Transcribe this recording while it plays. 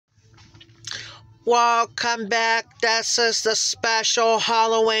Welcome back. This is the special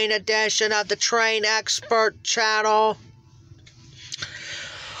Halloween edition of the Train Expert channel.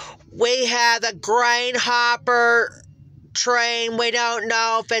 We have a grain hopper train. We don't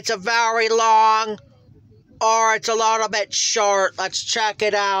know if it's a very long or it's a little bit short. Let's check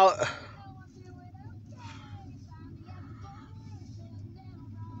it out.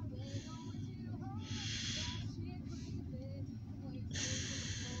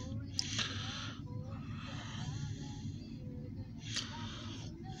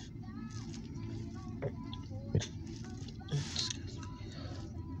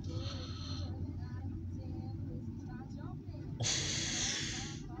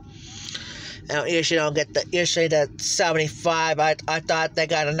 I usually don't get usually the 75. I thought they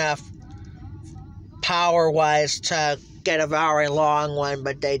got enough power-wise to get a very long one,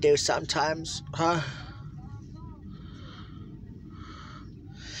 but they do sometimes, huh?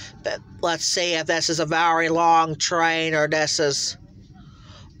 But let's see if this is a very long train or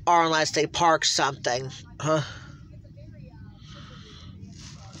or unless they park something, huh?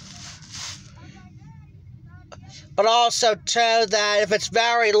 But also, too, that if it's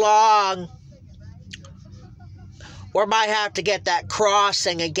very long, we might have to get that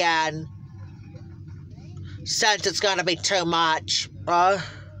crossing again, since it's going to be too much.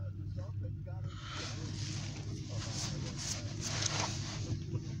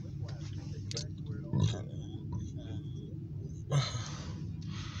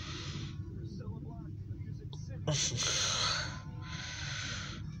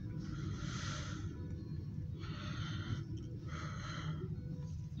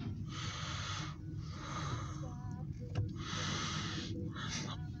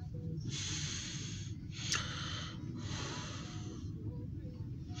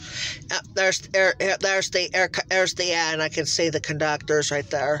 There's the end. I can see the conductors right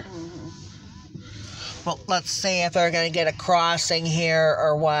there. Well, let's see if they're going to get a crossing here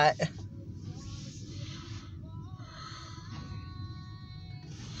or what.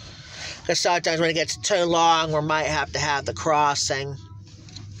 Because sometimes when it gets too long, we might have to have the crossing.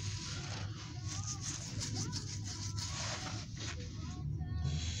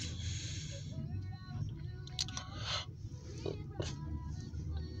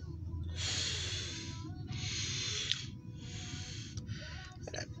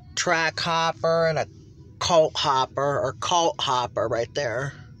 Track hopper and a cult hopper right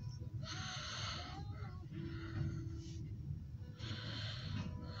there.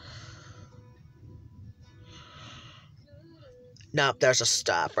 Nope, there's a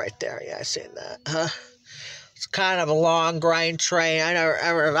stop right there. Yeah, I seen that. It's kind of a long grain train. I don't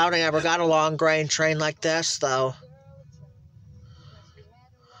think I ever got a long grain train like this though.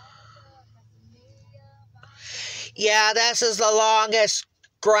 Yeah, this is the longest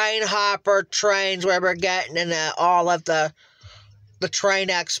grain hopper trains where we're getting in all of the Train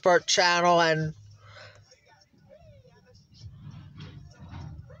Expert channel, and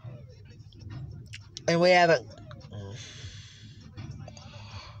we haven't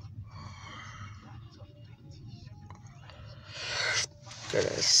got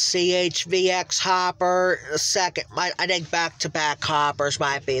a CHVX hopper. A second, I think back-to-back hoppers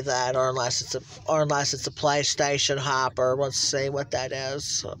might be that, or unless it's a PlayStation hopper. Let's see what that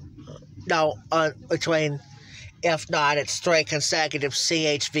is. No, between, if not, it's 3 consecutive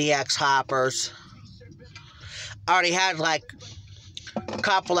CHVX hoppers. I already had like a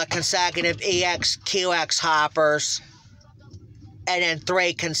couple of consecutive EXQX hoppers, and then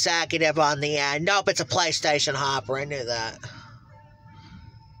 3 consecutive on the end. Nope, it's a PlayStation hopper. I knew that.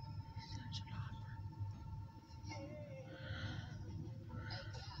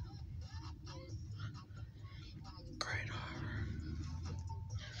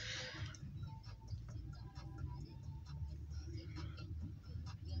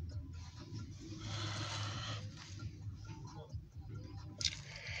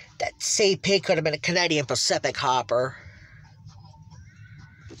 That CP could have been a Canadian Pacific hopper.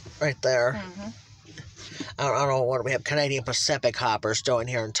 Right there. I don't know what we have Canadian Pacific hoppers doing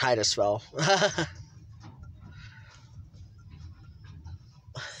here in Titusville.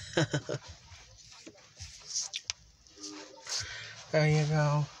 There you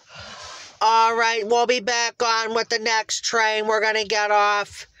go. Alright, we'll be back on with the next train. We're going to get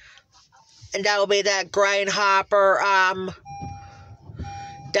off. And that'll be that grain hopper,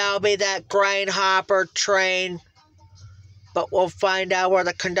 that'll be that grain hopper train. But we'll find out where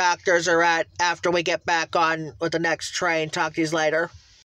the conductors are at after we get back on with the next train. Talk to you later.